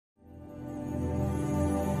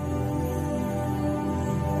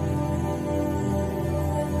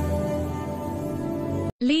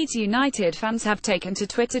Leeds United fans have taken to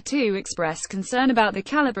Twitter to express concern about the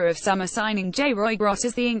calibre of summer signing Roy Grot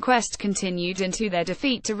as the inquest continued into their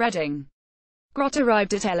defeat to Reading. Grot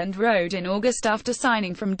arrived at Elland Road in August after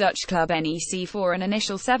signing from Dutch club NEC for an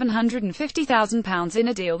initial £750,000 in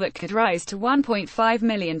a deal that could rise to £1.5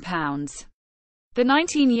 million. The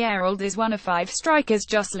 19-year-old is one of 5 strikers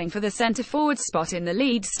jostling for the centre-forward spot in the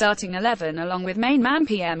Leeds starting 11 along with main man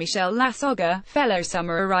Pierre-Michel Lasogga, fellow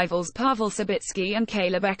summer arrivals Pavel Sabitski and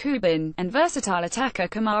Caleb Ekubin, and versatile attacker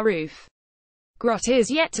Kemar Roof. Grot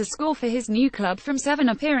is yet to score for his new club from 7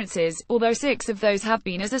 appearances, although 6 of those have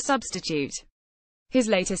been as a substitute. His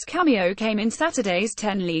latest cameo came in Saturday's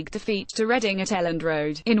 10-league defeat to Reading at Elland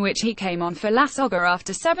Road, in which he came on for Lasogga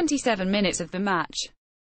after 77 minutes of the match.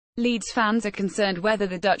 Leeds fans are concerned whether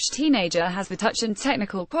the Dutch teenager has the touch and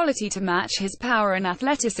technical quality to match his power and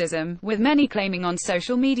athleticism, with many claiming on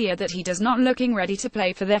social media that he does not looking ready to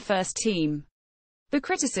play for their first team. The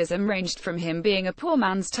criticism ranged from him being a poor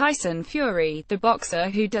man's Tyson Fury, the boxer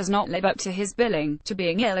who does not live up to his billing, to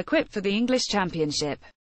being ill-equipped for the English Championship.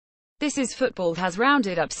 This is Football has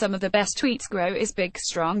rounded up some of the best tweets. Grow is big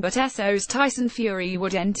strong but SO's Tyson Fury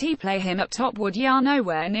would NT play him up top would ya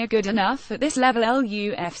nowhere near good enough at this level.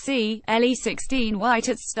 LUFC, LE16 White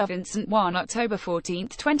at Stuvincent 1 October 14,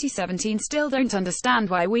 2017 Still don't understand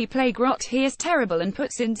why we play Grot, he is terrible and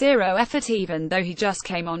puts in zero effort even though he just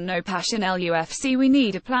came on. No passion. LUFC we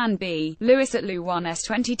need a plan B. Lewis at Lu1s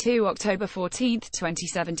 22 October 14,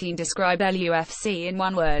 2017 Describe LUFC in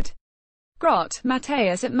one word. Grot,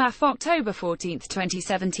 Mateus at MAF October 14,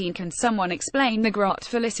 2017 Can someone explain the Grot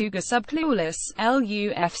for Lisuga sub clueless?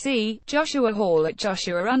 LUFC, Joshua Hall at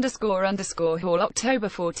Joshua__Hall October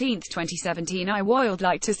 14, 2017 I would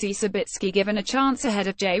like to see Sabitski given a chance ahead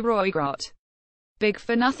of Roy Grot. Big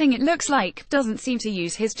for nothing it looks like, doesn't seem to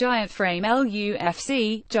use his giant frame.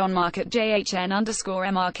 LUFC, John Mark at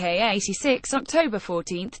JHN_MRK86 October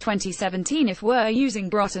 14, 2017 If we're using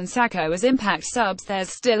Grot and Sacco as impact subs there's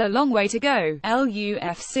still a long way to go.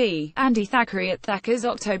 LUFC, Andy Thackeray at Thackers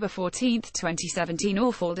October 14, 2017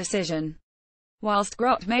 Awful decision. Whilst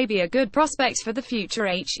Grot may be a good prospect for the future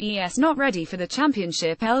HES not ready for the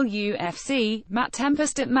championship. LUFC, Matt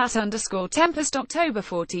Tempest at Matt_Tempest October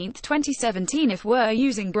 14, 2017 If we're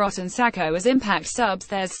using Grot and Sacco as impact subs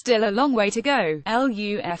there's still a long way to go.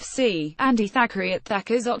 LUFC, Andy Thackeray at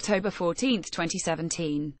Thackers October 14,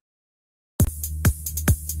 2017